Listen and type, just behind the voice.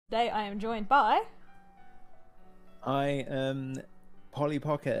Today I am joined by... I am Polly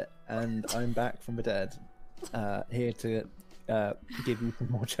Pocket, and I'm back from the dead. Here to give you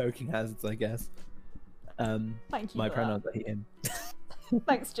some more choking hazards, I guess. Thank you My for pronouns are he, him.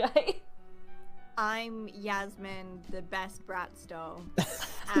 Thanks, Jay. I'm Yasmin, the best brat doll,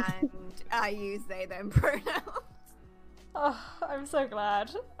 and I use they them pronouns. Oh, I'm so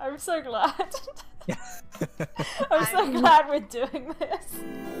glad. I'm so glad. I'm so glad we're doing this.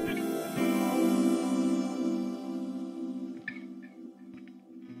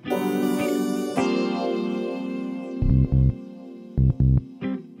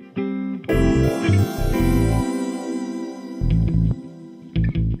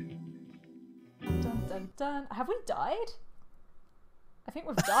 Dun dun dun. Have we died? I think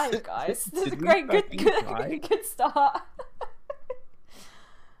we've died, guys. This is a great, good start.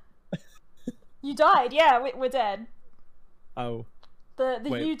 You died, yeah. We're dead. Oh. The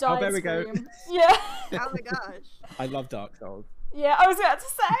Wait. you died. Oh, there we scream. go. Yeah. Oh my gosh. I love Dark Souls. Yeah, I was about to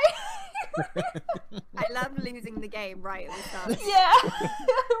say. I love losing the game right at the start. Yeah.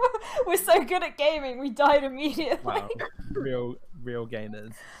 We're so good at gaming, we died immediately. Wow. Real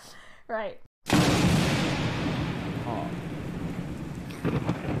gamers. Right. Oh.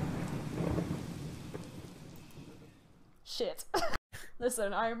 Shit.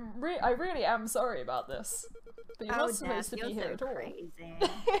 Listen, I really am sorry about this. But you're not supposed to be here at all. Crazy.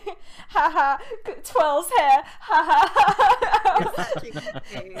 Haha, Twirl's hair. Haha.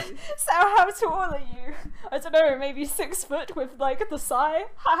 So how tall are you? I don't know, maybe 6 foot with like the sigh.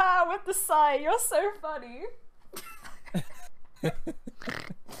 Haha, with the sigh. You're so funny.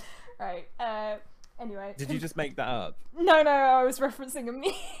 Right. Anyway. Did you just make that up? No, I was referencing a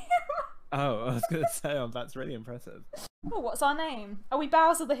meme. Oh, I was gonna say, that's really impressive. Oh, what's our name? Are we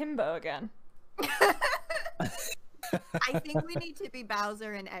Bowser the Himbo again? I think we need to be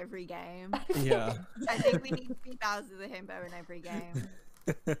Bowser in every game. Yeah. I think we need to be Bowser the Himbo in every game.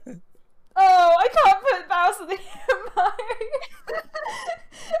 Oh, I can't put Bowser the Himbo.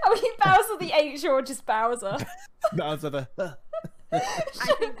 Are we Bowser the H or just Bowser? Bowser the... I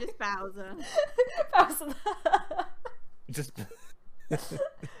think just Bowser. Bowser the... Just...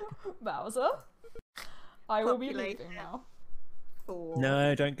 Bowser? I will be Population. leaving now. 4.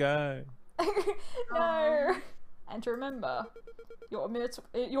 No, don't go. No. And remember,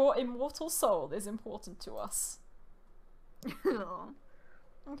 your immortal soul is important to us.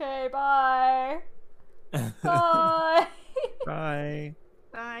 Okay, bye. Bye. Bye.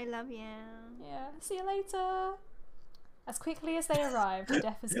 Bye, love you. Yeah, see you later. As quickly as they arrived,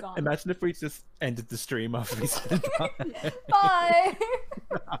 death is gone. Imagine if we just ended the stream after we said bye. Bye.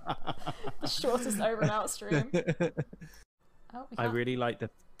 The shortest over and out stream. Oh, I really like the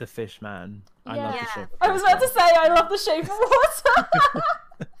fish man. I Yeah. love the Yeah. shape. I was about to say I love the shape of water.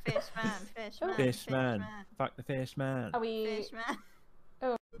 Fish man, fish man. Fish man. Fuck the fish man. Are we? Fish man.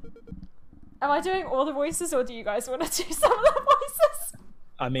 Am I doing all the voices, or do you guys want to do some of the voices?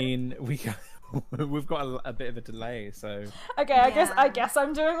 I mean, we've got a bit of a delay, so. Okay, I guess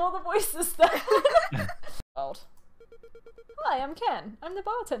I'm doing all the voices then. Old. Hi, I'm Ken. I'm the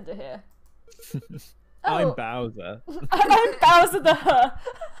bartender here. I'm Bowser. I'm Bowser the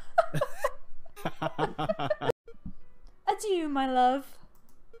Adieu, my love.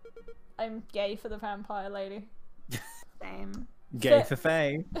 I'm gay for the vampire lady. Same. Gay for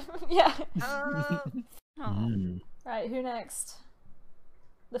Faye. Yeah. Oh. Right, who next?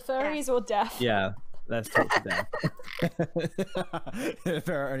 The furries or death? Yeah, let's talk to death.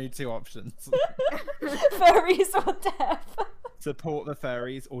 There are only 2 options. Furries or death? Support the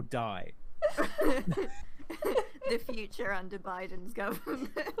furries or die. The future under Biden's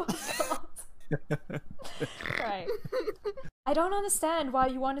government. Oh, God. Right. I don't understand why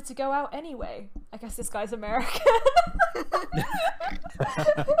you wanted to go out anyway. I guess this guy's American.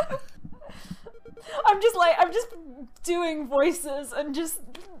 I'm just doing voices and just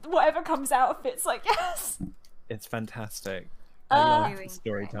whatever comes out fits, I guess. It's fantastic. I love Doing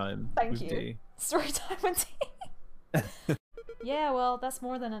story great. time. Thank with you. Dee. Story time with Dee. Yeah, well, that's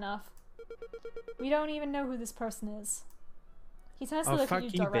more than enough. We don't even know who this person is. He tends to Oh, look fuck at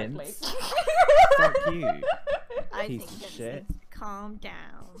you you, directly. Vince. Fuck you. I Piece think of Vince shit. needs to calm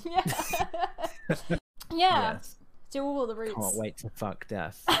down. Yeah. Yeah. Yes. Do all the roots. Can't wait to fuck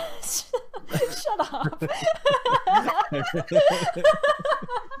death. Shut up.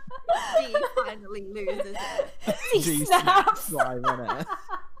 Dee finally loses it. He snaps. Live on it.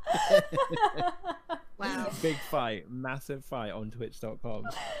 Wow. Big fight, massive fight on twitch.com.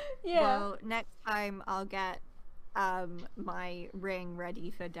 Yeah. Well, next time I'll get my ring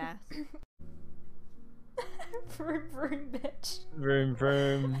ready for death. Vroom vroom, bitch. Vroom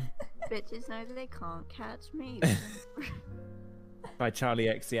vroom. Bitches know that they can't catch me. By Charlie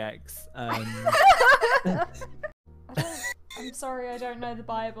XCX. I'm sorry, I don't know the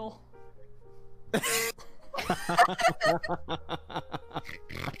Bible.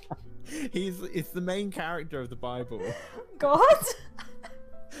 It's the main character of the Bible. God?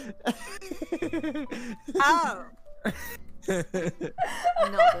 Oh! Not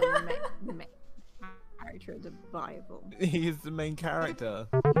the main character of the Bible. He's the main character.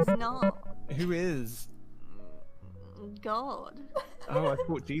 He's not. Who is? God. Oh, I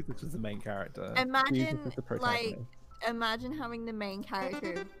thought Jesus was the main character. Imagine, Jesus is the protagonist. imagine having the main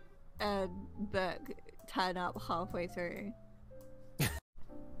character of a book turn up halfway through.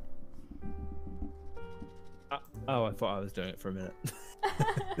 Oh, I thought I was doing it for a minute.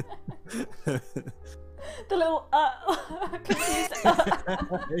 The little confused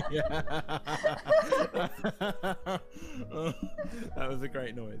Yeah. That was a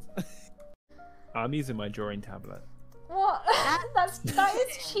great noise. I'm using my drawing tablet. What? That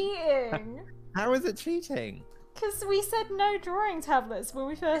is cheating. How is it cheating? Because we said no drawing tablets when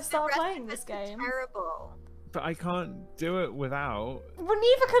we first started The rest playing of this it's game. Terrible. But I can't do it without. Well,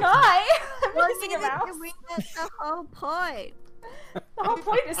 neither can I. I'm Well, using a neither mouse. can we. That's the whole point. The whole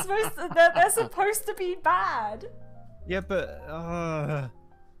point is they're supposed to be bad. Yeah, but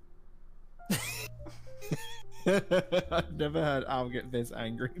I've never heard Al get this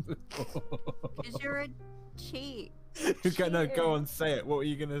angry before. Because you're a cheat. Okay, no, go on, say it. What were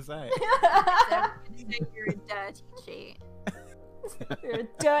you gonna say? You're a dirty cheat. You're a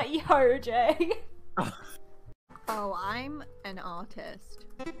dirty hoe, Jay. Oh, I'm an artist.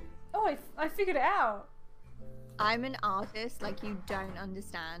 Oh, I figured it out. I'm an artist like you don't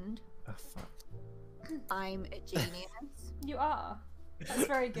understand. Oh, fuck. I'm a genius. You are. That's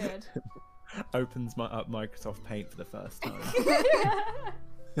very good. Opens up Microsoft Paint for the first time.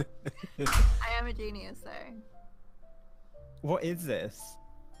 I am a genius though. What is this?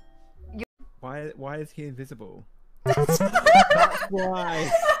 Why is he invisible? That's Why?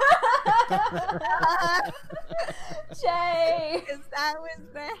 Jay! Because that was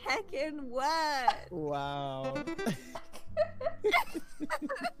the heckin' word. Wow.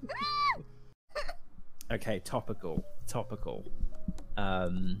 Okay, topical.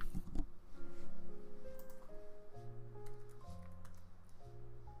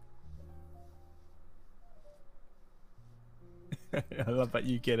 I love that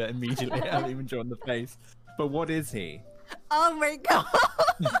you get it immediately. I haven't even drawn the face. But what is he? Oh my god.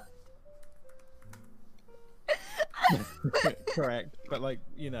 Correct, but like,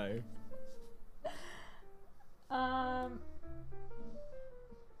 you know. I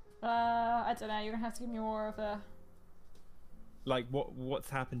don't know. You're gonna have to give me more of a. Like, what's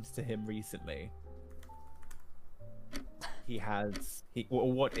happened to him recently?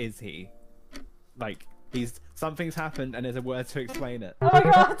 What is he? Like, something's happened and there's a word to explain it. Oh my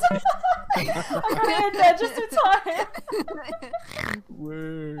god! I got it in there just in time.